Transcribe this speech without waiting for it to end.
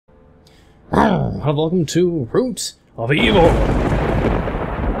Welcome to Root of Evil.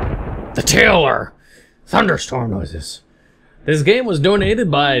 The Tailor. Thunderstorm noises. This game was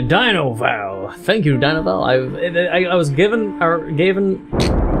donated by Dinoval. Thank you, Dinoval. I was given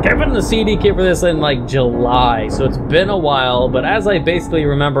the CD kit for this in like July, so it's been a while. But as I basically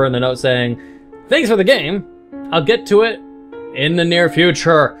remember in the note saying, thanks for the game. I'll get to it in the near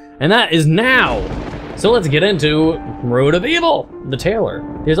future, and that is now. So let's get into Root of Evil, the Tailor.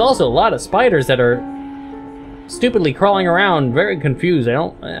 There's also a lot of spiders that are stupidly crawling around, very confused.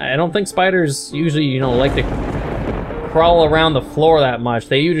 I don't think spiders usually, like to crawl around the floor that much.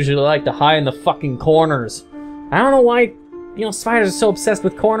 They usually like to hide in the fucking corners. I don't know why, spiders are so obsessed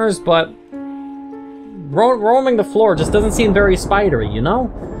with corners, but roaming the floor just doesn't seem very spidery,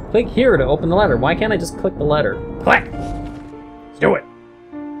 Click here to open the letter. Why can't I just click the letter? Click! Let's do it.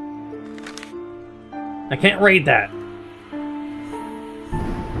 I can't read that.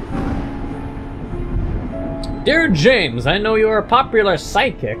 Dear James, I know you are a popular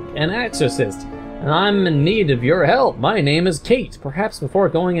psychic and exorcist, and I'm in need of your help. My name is Kate. Perhaps before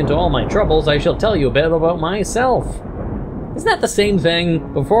going into all my troubles, I shall tell you a bit about myself. Isn't that the same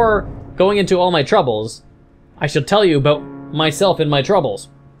thing? Before going into all my troubles, I shall tell you about myself and my troubles.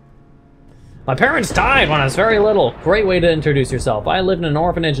 My parents died when I was very little. Great way to introduce yourself. I lived in an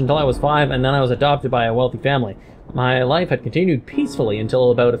orphanage until I was 5, and then I was adopted by a wealthy family. My life had continued peacefully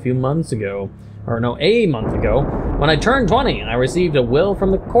until about a month ago, when I turned 20 and I received a will from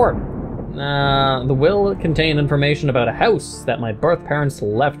the court. The will contained information about a house that my birth parents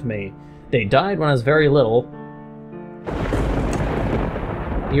left me. They died when I was very little.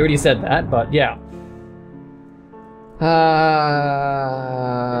 You already said that, but yeah.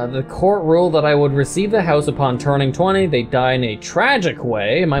 The court ruled that I would receive the house upon turning 20. They died in a tragic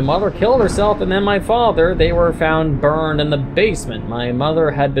way. My mother killed herself, and then my father. They were found burned in the basement. My mother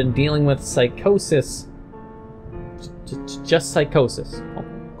had been dealing with psychosis. Just psychosis.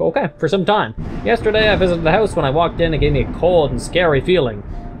 Okay, for some time. Yesterday I visited the house. When I walked in, it gave me a cold and scary feeling.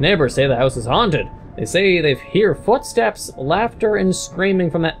 Neighbors say the house is haunted. They say they hear footsteps, laughter, and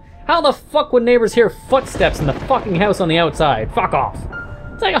screaming from that. How the fuck would neighbors hear footsteps in the fucking house on the outside? Fuck off.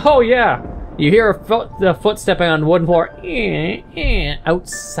 It's like, oh yeah, you hear a foot stepping on the wooden floor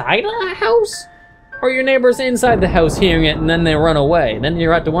outside of the house? Or your neighbors inside the house hearing it and then they run away. And then you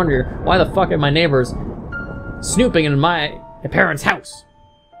have to wonder, why the fuck are my neighbors snooping in my parents' house?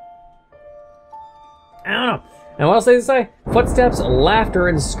 I don't know. And what else did they say? Footsteps, laughter,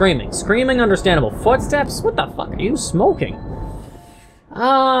 and screaming. Screaming, understandable. Footsteps? What the fuck are you smoking?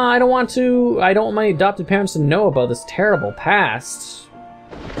 I don't want my adopted parents to know about this terrible past.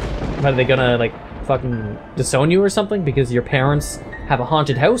 Are they gonna, like, fucking disown you or something because your parents have a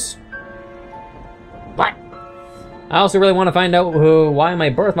haunted house? What? I also really want to find out why my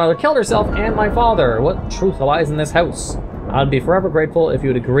birth mother killed herself and my father. What truth lies in this house? I'd be forever grateful if you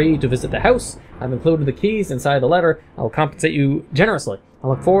would agree to visit the house. I've included the keys inside the letter. I'll compensate you generously. I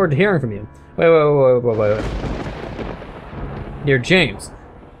look forward to hearing from you. Wait. Dear James.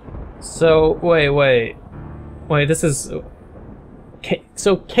 So, wait, this is...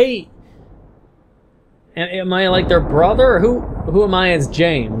 So, Kate... Am I like their brother? Who am I as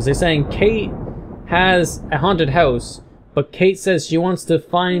James? They're saying Kate has a haunted house, but Kate says she wants to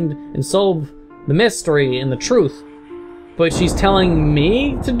find and solve the mystery and the truth, but she's telling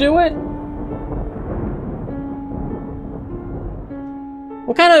me to do it?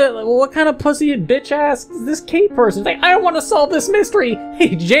 What kind of pussy bitch ass is this Kate person? It's like, I don't want to solve this mystery.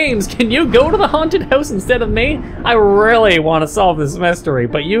 Hey James, can you go to the haunted house instead of me? I really want to solve this mystery,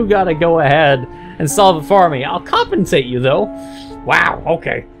 but you gotta go ahead and solve it for me. I'll compensate you though. Wow,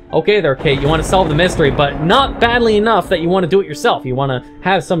 okay. Okay there, Kate, you want to solve the mystery, but not badly enough that you want to do it yourself. You want to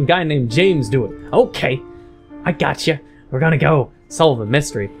have some guy named James do it. Okay, I gotcha. We're gonna go solve the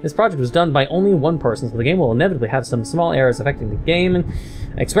mystery. This project was done by only one person, so the game will inevitably have some small errors affecting the game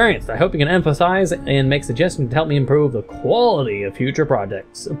experience. I hope you can emphasize and make suggestions to help me improve the quality of future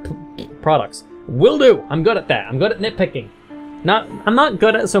products. Will do. I'm good at that. I'm good at nitpicking. I'm not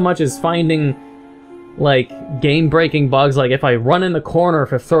good at so much as finding like game-breaking bugs. Like if I run in the corner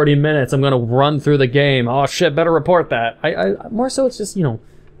for 30 minutes, I'm gonna run through the game. Oh shit, better report that. I more so it's just,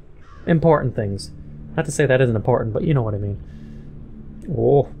 important things. Not to say that isn't important, but you know what I mean.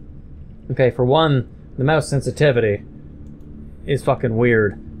 Oh. Okay, for one, the mouse sensitivity is fucking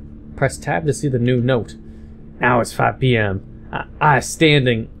weird. Press tab to see the new note. Now it's 5 p.m. I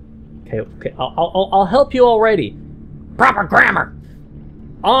standing. Okay, I'll help you already. Proper grammar.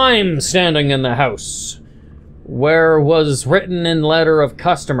 I'm standing in the house where was written in letter of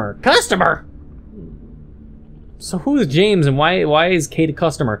customer. Customer? So who's James and why is Kate a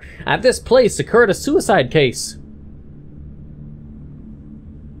customer? At this place occurred a suicide case.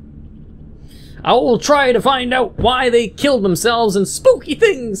 I will try to find out why they killed themselves and spooky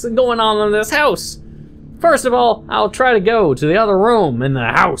things going on in this house. First of all, I'll try to go to the other room in the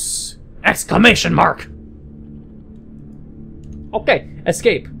house. Exclamation mark. Okay,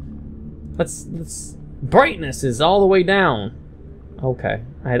 escape. Let's brightness is all the way down. Okay,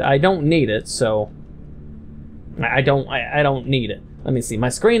 I don't need it, so I don't need it. Let me see. My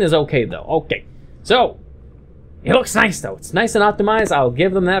screen is okay though. Okay, so it looks nice though. It's nice and optimized. I'll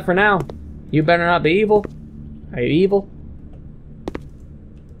give them that for now. You better not be evil. Are you evil?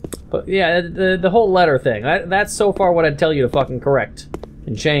 But yeah, the whole letter thing. That's so far what I'd tell you to fucking correct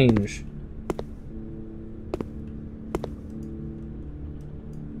and change.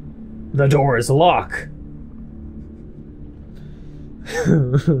 The door is locked.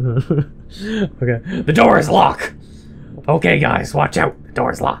 Okay. The door is locked. Okay, guys, watch out. The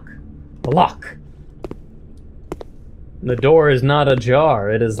door is locked. The lock. The door is not ajar.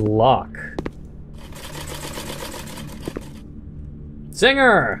 It is locked.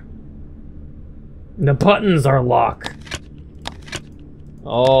 Singer! The buttons are locked.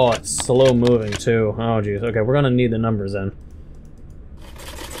 Oh, it's slow moving too. Oh, jeez. Okay, we're gonna need the numbers in.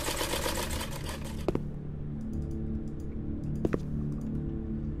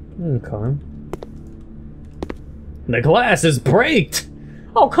 Okay. The glass is braked!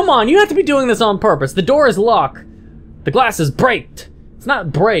 Oh, come on, you have to be doing this on purpose. The door is locked. The glass is braked. It's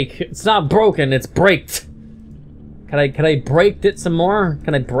not break. It's not broken. It's braked. Can I break it some more?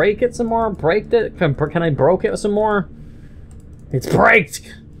 Can I break it some more? Braked it? Can I broke it some more? It's braked!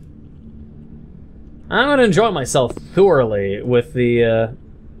 I'm gonna enjoy myself thoroughly with the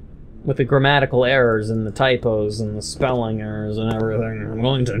grammatical errors and the typos and the spelling errors and everything. I'm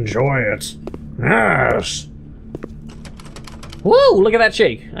going to enjoy it. Yes! Woo! Look at that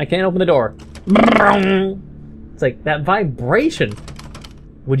shake. I can't open the door. It's like that vibration.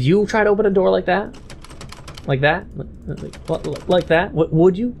 Would you try to open a door like that? Like that? Like that?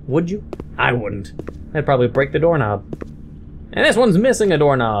 Would you? Would you? I wouldn't. I'd probably break the doorknob. And this one's missing a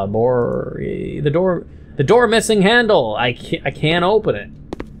doorknob, or the door missing handle. I can't open it.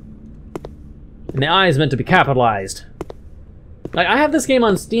 And the I is meant to be capitalized. Like, I have this game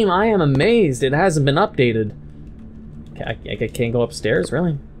on Steam. I am amazed it hasn't been updated. I can't go upstairs,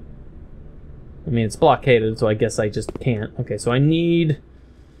 really? I mean, it's blockaded, so I guess I just can't. Okay, so I need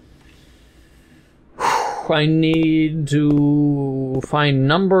to find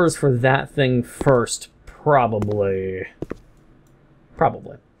numbers for that thing first, probably.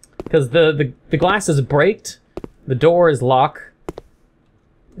 Probably. Because the glass is braked, the door is locked.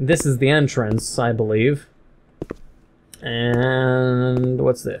 This is the entrance, I believe. And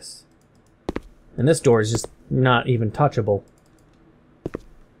what's this? And this door is just not even touchable.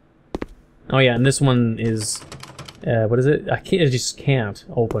 Oh yeah, and this one is, what is it? I just can't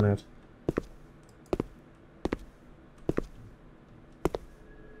open it.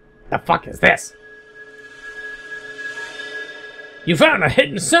 The fuck is this? You found a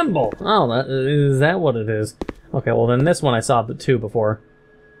hidden symbol! Oh, is that what it is? Okay, well then this one I saw too before.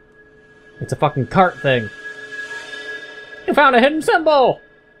 It's a fucking cart thing. You found a hidden symbol!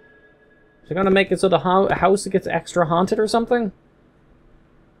 Is it gonna make it so the house gets extra haunted or something?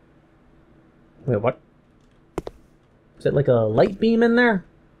 Wait, what? Is it like a light beam in there?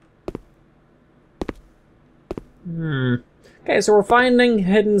 Okay, so we're finding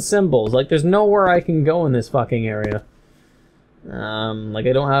hidden symbols. Like, there's nowhere I can go in this fucking area. Like,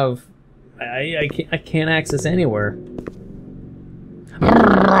 I don't have... I can't access anywhere.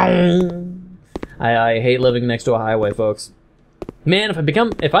 I hate living next to a highway, folks. Man, if I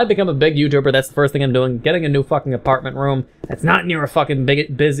become a big YouTuber, that's the first thing I'm doing. Getting a new fucking apartment room. That's not near a fucking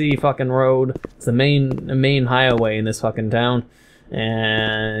busy fucking road. It's the main highway in this fucking town.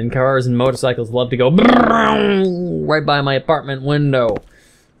 And cars and motorcycles love to go right by my apartment window.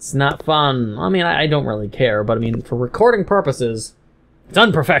 It's not fun. I mean, I don't really care, but I mean, for recording purposes, it's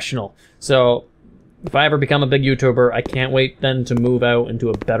unprofessional. So, if I ever become a big YouTuber, I can't wait then to move out into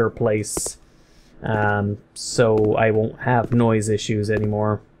a better place. So I won't have noise issues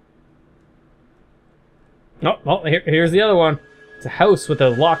anymore. Oh, here's the other one. It's a house with a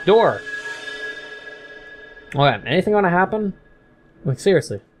locked door. Okay, anything gonna happen? Like,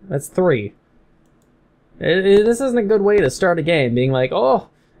 seriously, that's 3. This isn't a good way to start a game, being like, oh,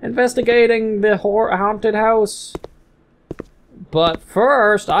 investigating the haunted house. But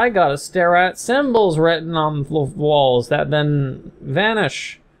first, I gotta stare at symbols written on the walls that then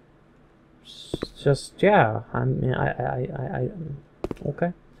vanish. Just, yeah, I mean,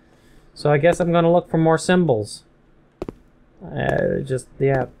 okay. So I guess I'm gonna look for more symbols. Just,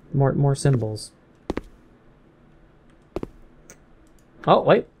 yeah, more symbols. Oh,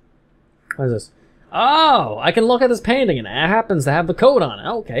 wait. What is this? Oh, I can look at this painting and it happens to have the code on it.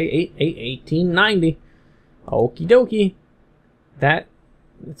 Okay, 1890. Okie dokie.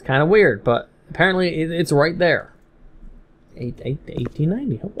 It's kind of weird, but apparently it's right there.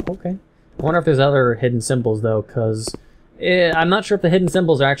 1890. Okay. I wonder if there's other hidden symbols though, because I'm not sure if the hidden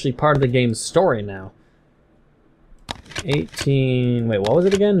symbols are actually part of the game's story now. Wait, what was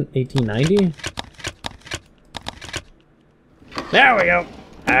it again? 1890? There we go.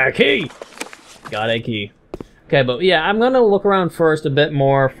 A key. Got a key. Okay, but yeah, I'm gonna look around first a bit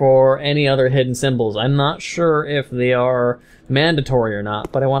more for any other hidden symbols. I'm not sure if they are mandatory or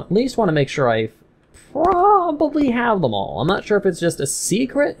not, but I at least want to make sure I probably have them all. I'm not sure if it's just a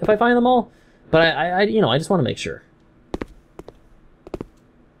secret if I find them all, but I just want to make sure.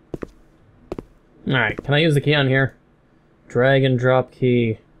 All right, can I use the key on here? Drag and drop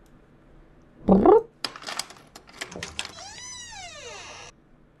key.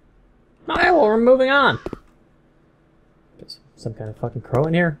 Alright, well, we're moving on. There's some kind of fucking crow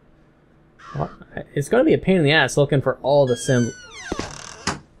in here. What? It's gonna be a pain in the ass looking for all the symbols.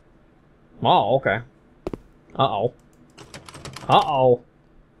 Oh, okay. Uh-oh. Uh-oh.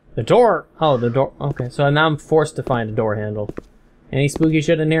 The door. Oh, the door. Okay, so now I'm forced to find a door handle. Any spooky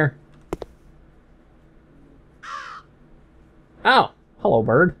shit in here? Oh, hello,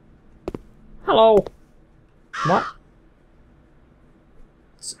 bird. Hello. What?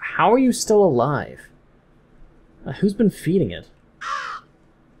 How are you still alive? Who's been feeding it?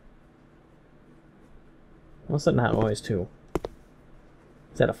 What's that noise too?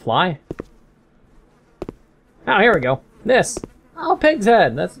 Is that a fly? Oh, here we go. This. Oh, pig's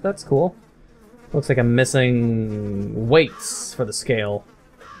head. That's cool. Looks like I'm missing weights for the scale.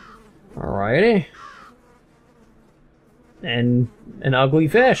 Alrighty. And an ugly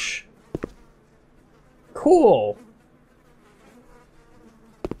fish. Cool.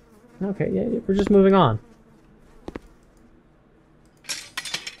 Okay, yeah, we're just moving on.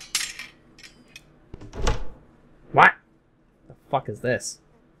 What? The fuck is this?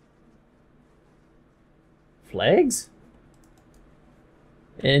 Flags?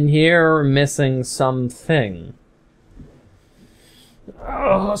 In here, we're missing something.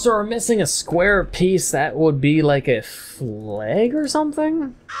 Oh, so we're missing a square piece that would be like a flag or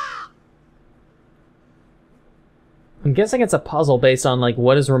something? I'm guessing it's a puzzle based on like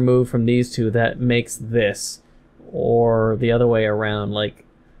what is removed from these two that makes this, or the other way around. Like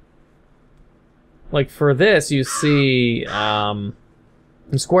for this, you see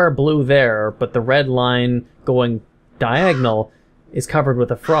square blue there, but the red line going diagonal is covered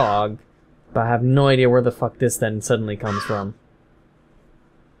with a frog, but I have no idea where the fuck this then suddenly comes from.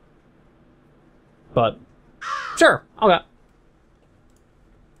 But sure, okay.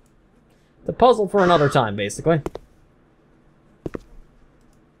 The puzzle for another time, basically.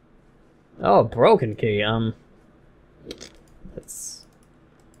 Oh, broken key.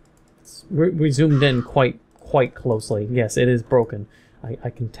 We zoomed in quite closely. Yes, it is broken. I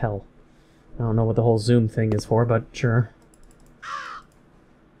can tell. I don't know what the whole zoom thing is for, but sure.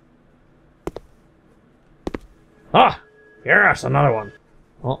 Ah! Yes, another one.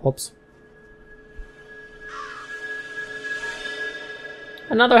 Oh, oops.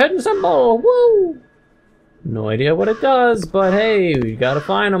 Another hidden symbol! Woo! No idea what it does, but hey, we gotta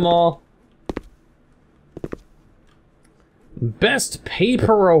find them all. Best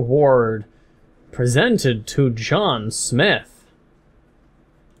Paper Award presented to John Smith.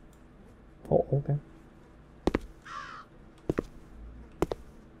 Oh, okay.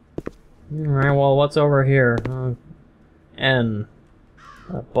 Alright, well, what's over here? N.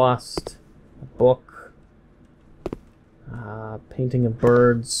 A bust. A book. Painting of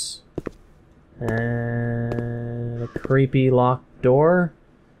birds. And a creepy locked door.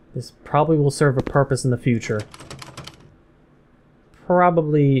 This probably will serve a purpose in the future.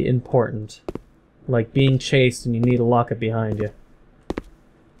 Probably important. Like being chased and you need to lock it behind you.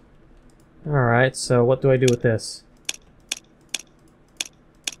 Alright, so what do I do with this?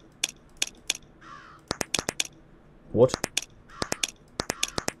 What?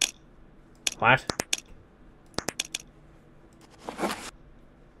 What?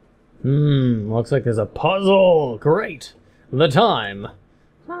 Looks like there's a puzzle! Great! The time!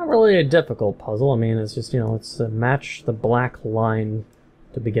 Not really a difficult puzzle. I mean, it's just, you know, it's match the black line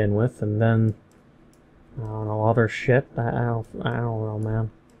to begin with, and then I don't know, other shit. I don't know,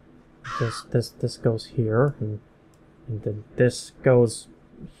 man. This goes here, and then this goes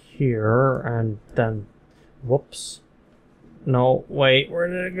here, and then whoops. No, wait, where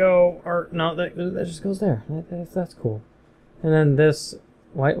did it go? Or no, that just goes there. That's cool. And then this...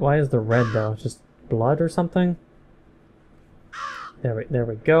 Why is the red, though? Just blood or something? There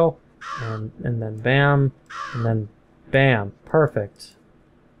we go. And then bam. And then bam. Perfect.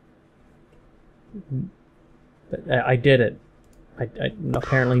 I did it.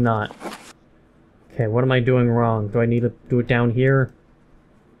 Apparently not. Okay, what am I doing wrong? Do I need to do it down here?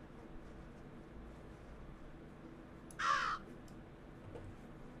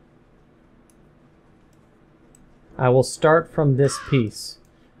 I will start from this piece.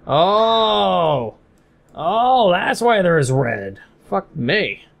 Oh! Oh, that's why there is red. Fuck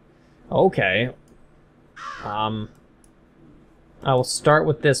me. Okay. I will start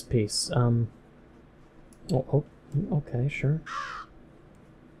with this piece. Oh, okay, sure.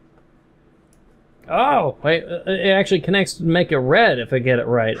 Oh, wait, it actually connects to make it red if I get it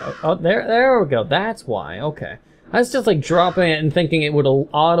right. Oh, there we go. That's why. Okay. I was just like dropping it and thinking it would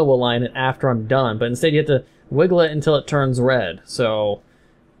auto-align it after I'm done, but instead you have to wiggle it until it turns red. So,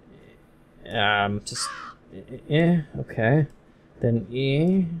 just, okay. Then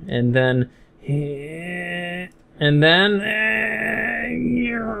and then, and then,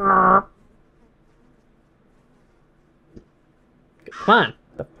 come on.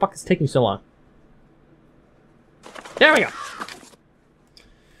 The fuck is taking so long? There we go.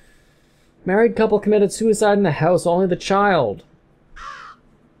 Married couple committed suicide in the house, only the child.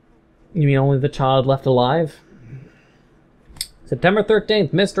 You mean only the child left alive? September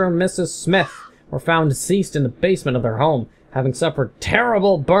 13th, Mr. and Mrs. Smith were found deceased in the basement of their home, having suffered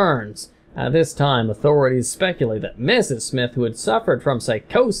terrible burns. At this time, authorities speculate that Mrs. Smith, who had suffered from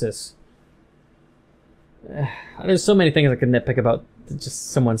psychosis... There's so many things I could nitpick about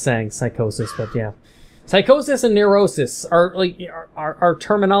just someone saying psychosis, but yeah. Psychosis and neurosis are like are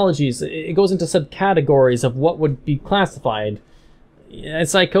terminologies. It goes into subcategories of what would be classified.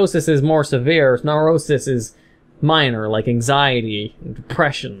 Psychosis is more severe. Neurosis is minor, like anxiety and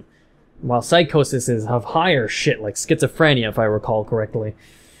depression. While psychosis is of higher shit, like schizophrenia, if I recall correctly.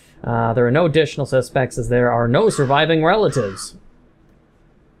 There are no additional suspects as there are no surviving relatives.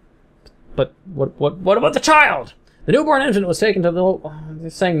 But what about the child? The newborn infant was taken to the...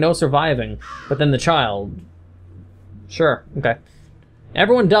 They're saying no surviving, but then the child... Sure, okay.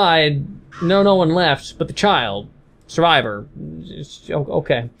 Everyone died, no one left, but the child, survivor.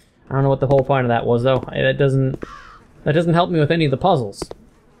 Okay. I don't know what the whole point of that was, though. That doesn't help me with any of the puzzles.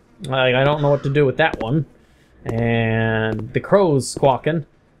 I don't know what to do with that one. And the crow's squawking.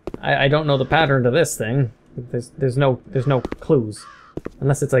 I don't know the pattern to this thing. There's no clues.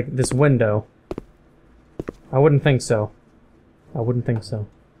 Unless it's like this window. I wouldn't think so. I wouldn't think so.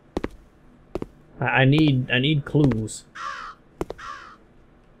 I need clues.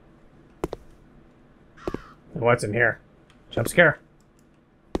 What's in here? Jump scare.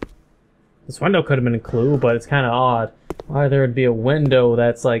 This window could have been a clue, but it's kind of odd. Why there would be a window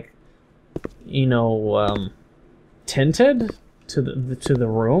that's like, you know, tinted to the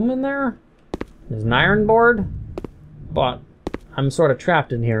room in there? There's an iron board, but I'm sort of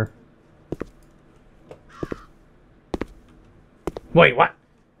trapped in here. Wait, what?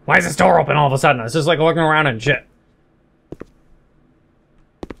 Why is this door open all of a sudden? It's just like looking around and shit.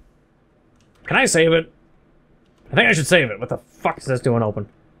 Can I save it? I think I should save it. What the fuck is this doing open?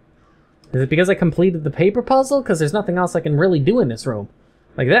 Is it because I completed the paper puzzle? Because there's nothing else I can really do in this room.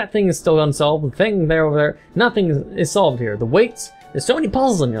 Like, that thing is still unsolved. The thing there over there, nothing is solved here. The weights, there's so many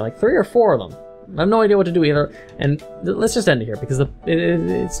puzzles in here, like 3 or 4 of them. I have no idea what to do either. And let's just end it here, because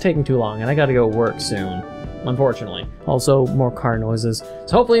it's taking too long, and I gotta go work soon. Unfortunately. Also, more car noises.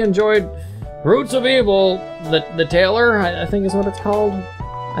 So hopefully you enjoyed Roots of Evil, the Tailor, I think is what it's called.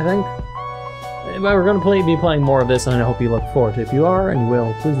 I think. But we're going to be playing more of this, and I hope you look forward to it. If you are, and you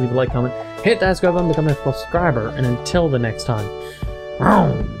will, please leave a like, comment, hit that subscribe button, become a subscriber, and until the next time.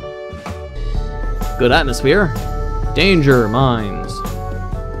 Good atmosphere. Danger mines.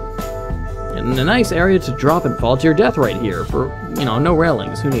 And a nice area to drop and fall to your death right here for, you know, no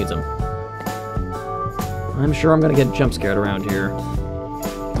railings. Who needs them? I'm sure I'm going to get jump scared around here.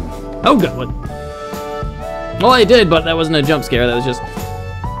 Oh, God. What? Well, I did, but that wasn't a jump scare. That was just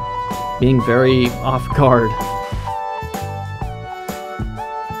being very off guard.